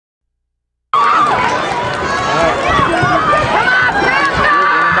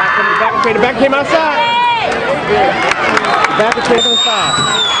way. The back came outside. The back came inside.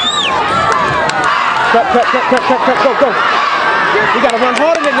 Cut, go, go. We gotta run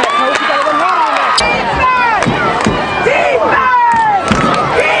harder than that, coach. We gotta run harder than that.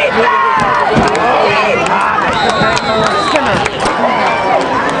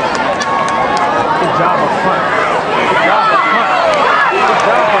 Good job of front. Good job of front. Good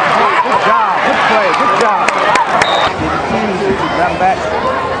job of front. Good job. Good play. Good job. Grab him back.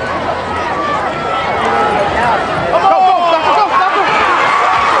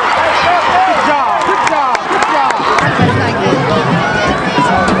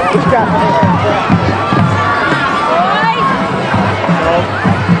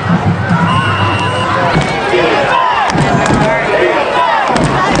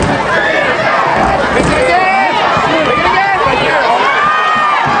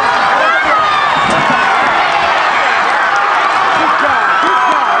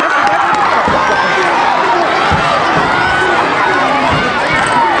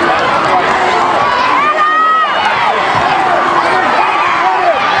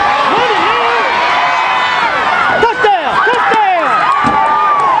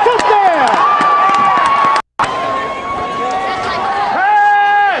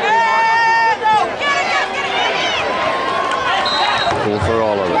 For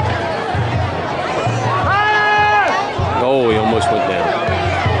all of it. Oh, he almost went down.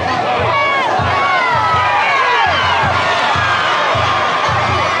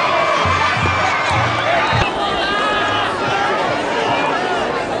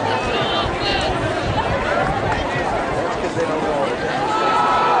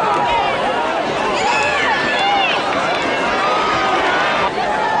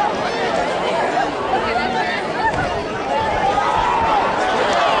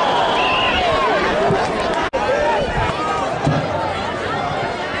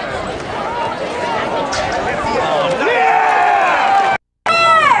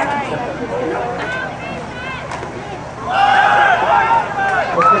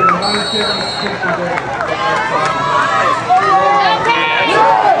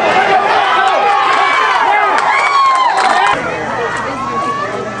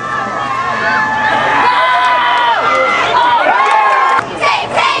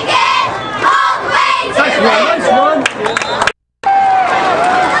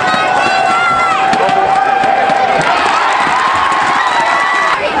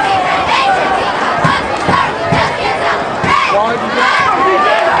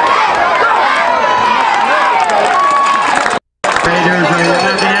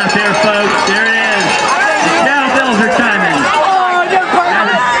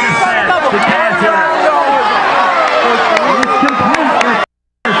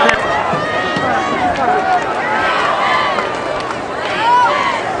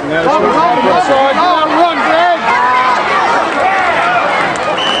 Run, Greg!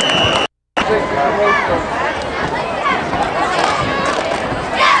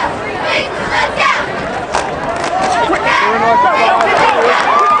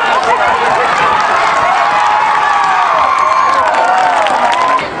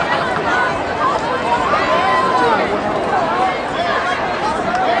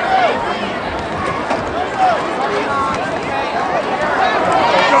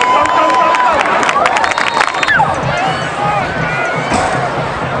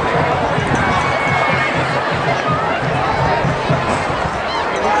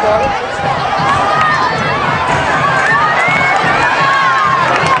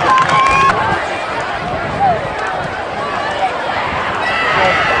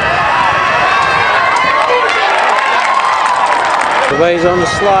 The way he's on the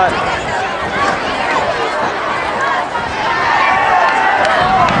slot.